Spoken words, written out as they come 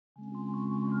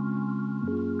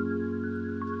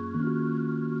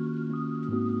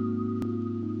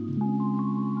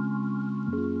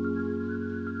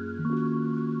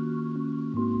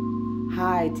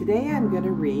Hi, today I'm going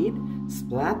to read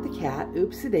Splat the Cat,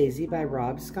 Oopsie-daisy by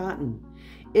Rob Scotton.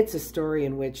 It's a story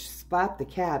in which Splat the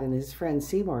Cat and his friend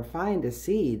Seymour find a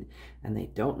seed and they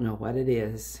don't know what it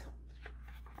is.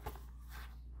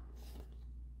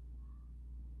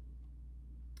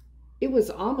 It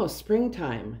was almost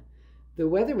springtime. The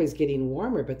weather was getting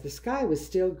warmer, but the sky was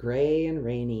still gray and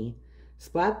rainy.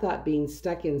 Splat thought being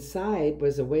stuck inside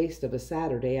was a waste of a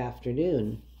Saturday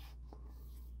afternoon.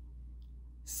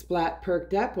 Splat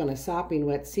perked up when a sopping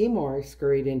wet Seymour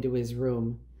scurried into his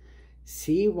room.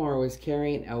 Seymour was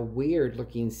carrying a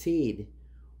weird-looking seed.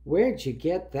 "Where'd you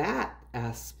get that?"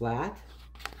 asked Splat.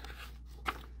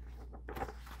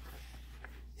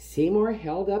 Seymour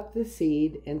held up the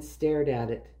seed and stared at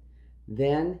it.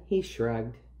 Then he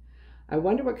shrugged. "I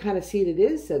wonder what kind of seed it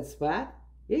is," said Splat.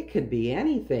 "It could be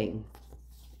anything."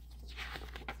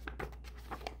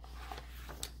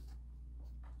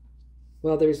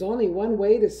 "Well, there's only one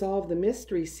way to solve the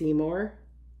mystery, Seymour.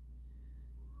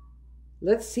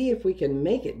 Let's see if we can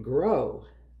make it grow."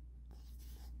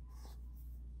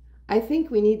 "I think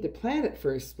we need to plant it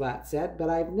first," Splat said, "but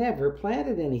I've never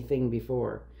planted anything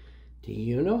before. Do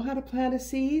you know how to plant a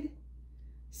seed?"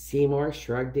 Seymour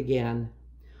shrugged again.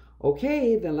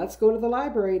 "Okay, then let's go to the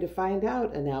library to find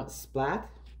out," announced Splat.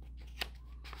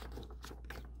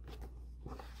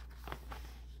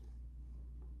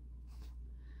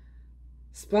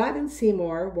 Splat and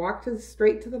Seymour walked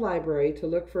straight to the library to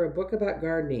look for a book about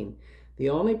gardening. The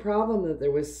only problem that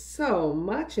there was so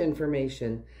much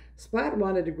information. Splat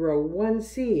wanted to grow one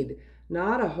seed,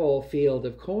 not a whole field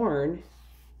of corn.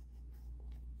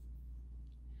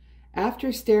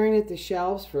 After staring at the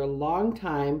shelves for a long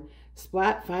time,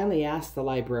 Splat finally asked the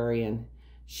librarian.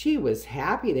 She was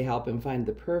happy to help him find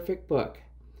the perfect book.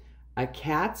 A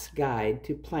Cat's Guide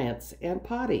to Plants and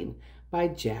Potting by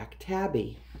Jack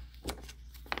Tabby.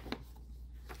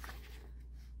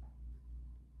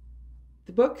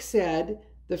 The book said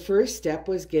the first step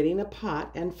was getting a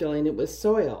pot and filling it with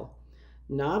soil.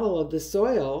 Not all of the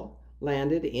soil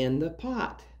landed in the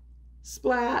pot.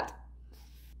 Splat!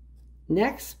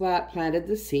 Next, Splat planted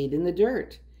the seed in the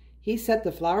dirt. He set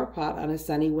the flower pot on a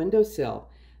sunny windowsill.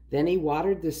 Then he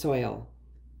watered the soil.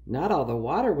 Not all the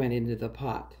water went into the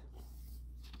pot.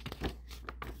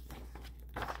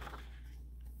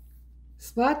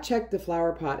 Splat checked the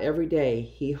flower pot every day.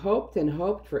 He hoped and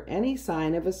hoped for any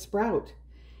sign of a sprout.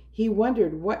 He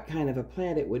wondered what kind of a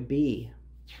plant it would be.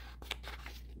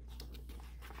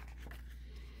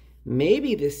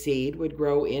 Maybe the seed would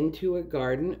grow into a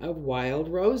garden of wild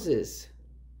roses.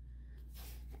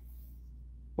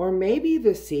 Or maybe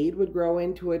the seed would grow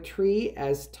into a tree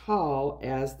as tall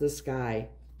as the sky.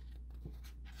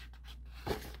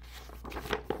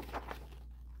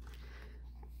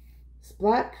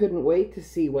 Splat couldn't wait to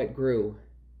see what grew.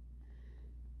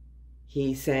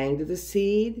 He sang to the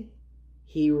seed,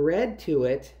 he read to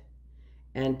it,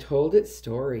 and told it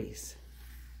stories.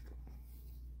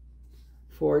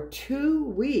 For 2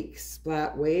 weeks,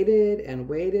 Splat waited and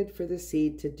waited for the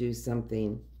seed to do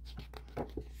something.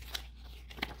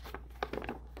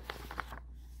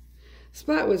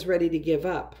 Splat was ready to give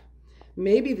up.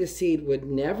 Maybe the seed would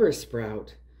never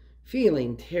sprout.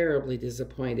 Feeling terribly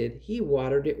disappointed, he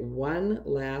watered it one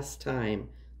last time,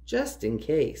 just in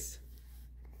case.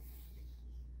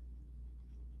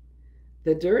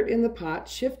 The dirt in the pot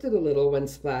shifted a little when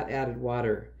Splat added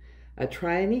water. A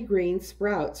tiny green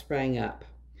sprout sprang up.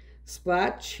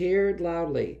 Splat cheered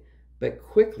loudly, but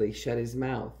quickly shut his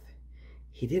mouth.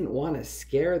 He didn't want to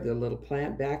scare the little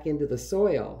plant back into the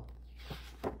soil.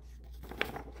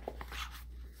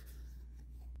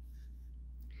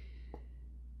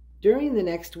 During the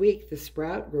next week, the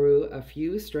sprout grew a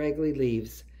few straggly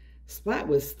leaves. Splat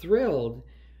was thrilled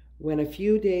when a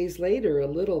few days later a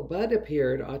little bud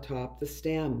appeared atop the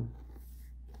stem.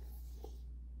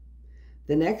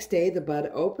 The next day the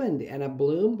bud opened and a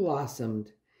bloom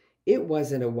blossomed. It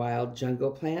wasn't a wild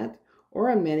jungle plant or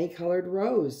a many-colored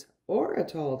rose or a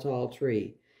tall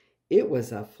tree. It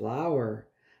was a flower,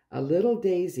 a little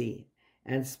daisy,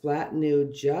 and Splat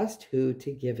knew just who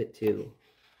to give it to.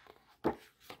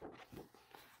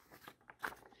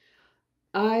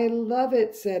 "I love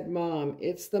it," said Mom.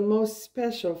 "It's the most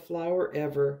special flower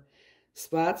ever."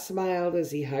 Splat smiled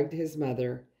as he hugged his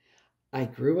mother. "I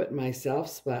grew it myself,"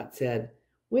 Splat said,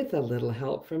 "with a little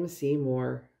help from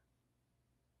Seymour."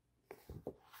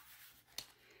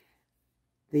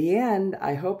 The end.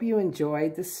 I hope you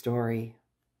enjoyed the story.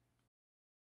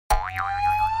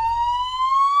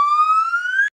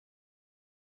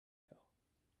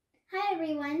 Hi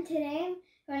everyone, today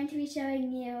I'm going to be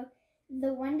showing you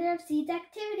the Wonder of Seeds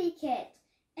activity kit.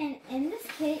 And in this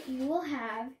kit, you will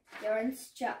have your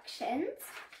instructions.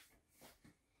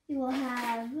 You will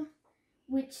have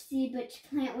which seed, which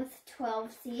plant with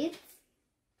 12 seeds.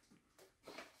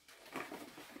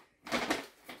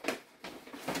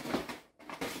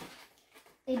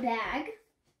 A bag.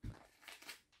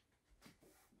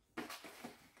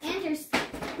 And your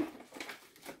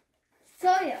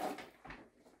soil.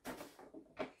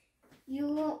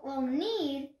 You will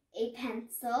need a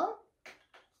pencil,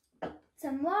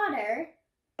 some water,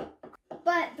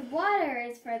 but the water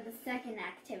is for the second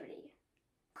activity,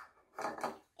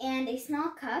 and a small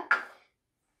cup.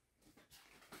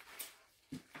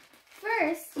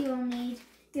 First, you will need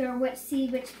your which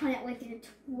seed, which plant with your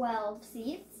 12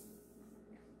 seeds.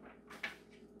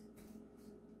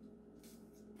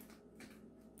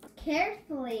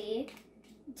 Carefully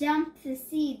dump the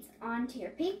seeds onto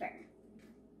your paper.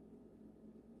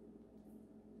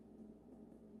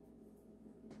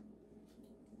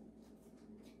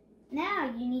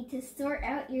 Now you need to sort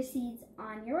out your seeds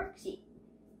on your worksheet.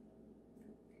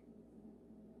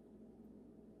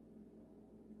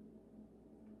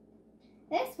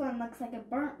 This one looks like a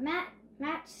burnt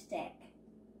matchstick.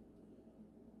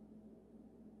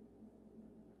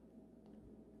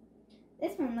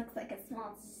 This one looks like a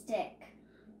small stick.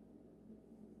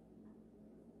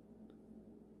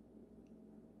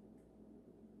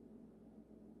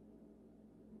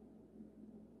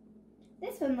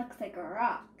 This one looks like a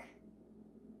rock.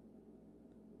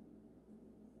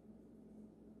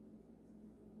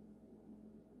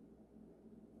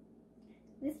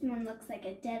 This one looks like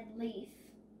a dead leaf.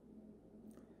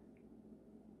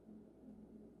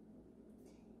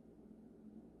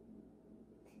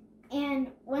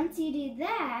 And once you do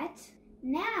that,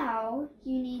 now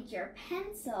you need your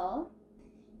pencil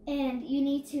and you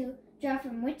need to draw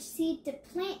from which seed to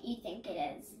plant you think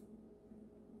it is.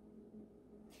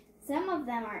 Some of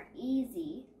them are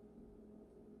easy.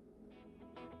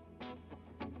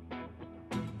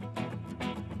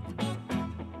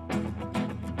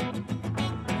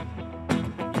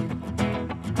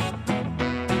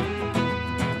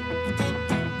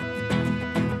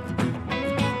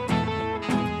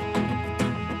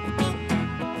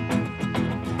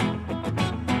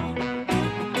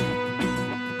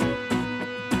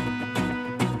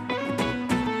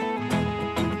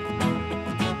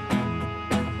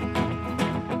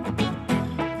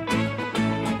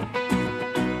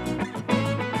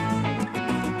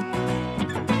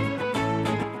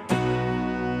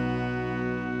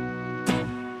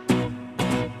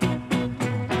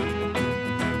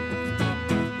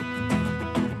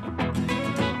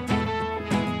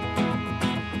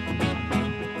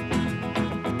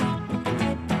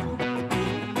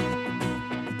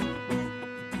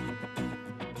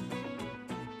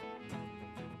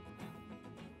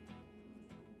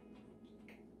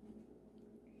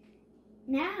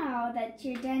 Now that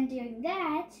you're done doing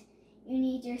that, you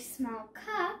need your small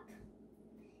cup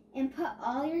and put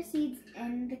all your seeds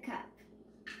in the cup.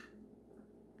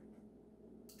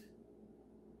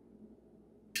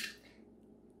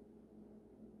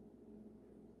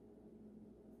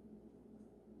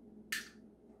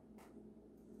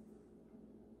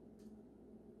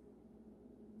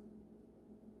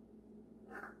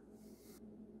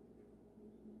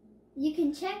 You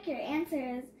can check your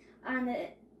answers on the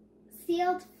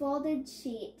sealed folded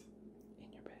sheet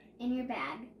in your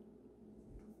bag.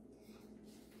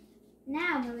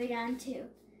 Now moving on to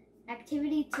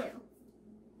activity 2.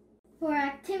 For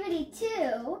activity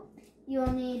 2, you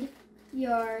will need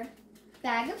your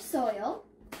bag of soil,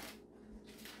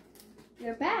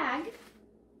 your bag,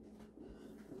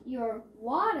 your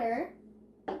water,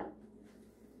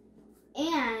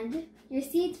 and your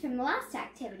seeds from the last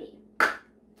activity.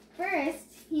 First,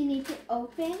 you need to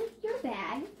open your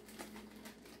bag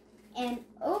and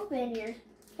open your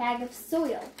bag of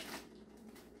soil.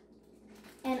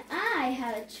 And I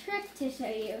have a trick to show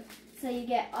you so you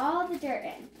get all the dirt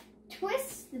in.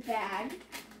 Twist the bag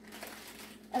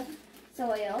of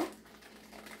soil,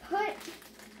 put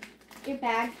your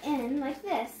bag in like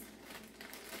this,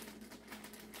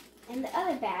 in the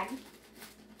other bag.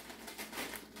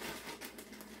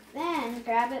 Then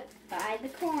grab it by the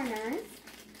corners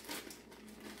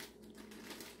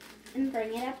and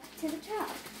bring it up to the top.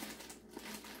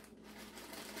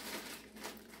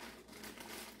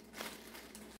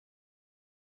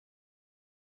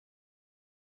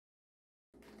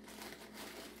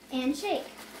 And shake.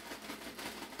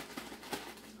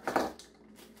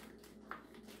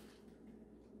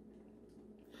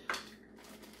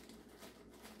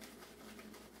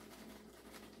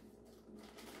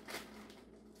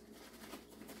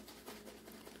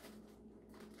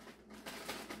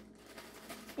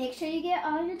 Make sure you get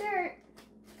all your dirt.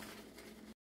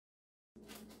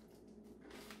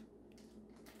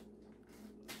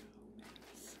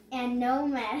 And no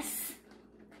mess.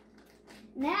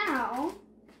 Now,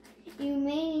 you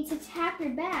may need to tap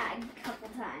your bag a couple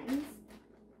times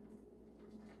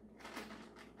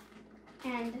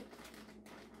and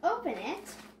open it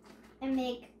and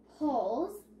make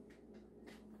holes.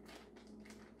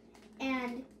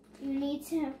 And you need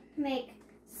to make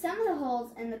some of the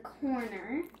holes in the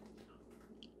corner.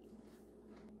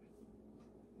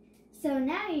 So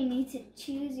now you need to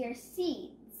choose your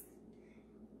seeds.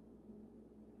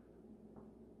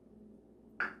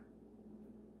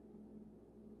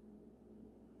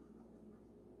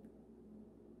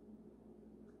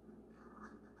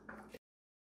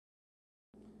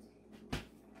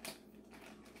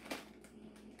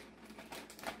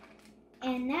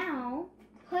 And now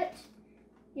put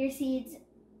your seeds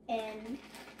in,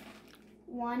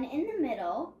 one in the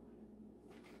middle,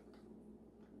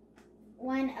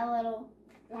 one a little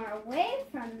more away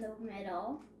from the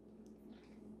middle,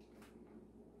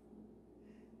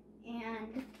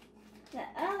 and the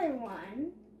other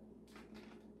one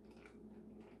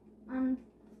on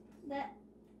the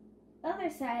other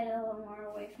side a little more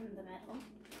away from the middle.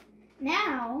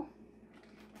 Now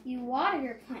you water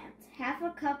your plants, half a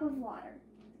cup of water.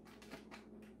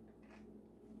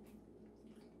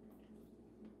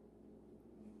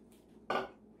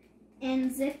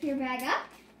 And zip your bag up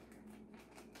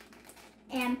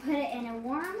and put it in a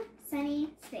warm, sunny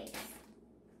space.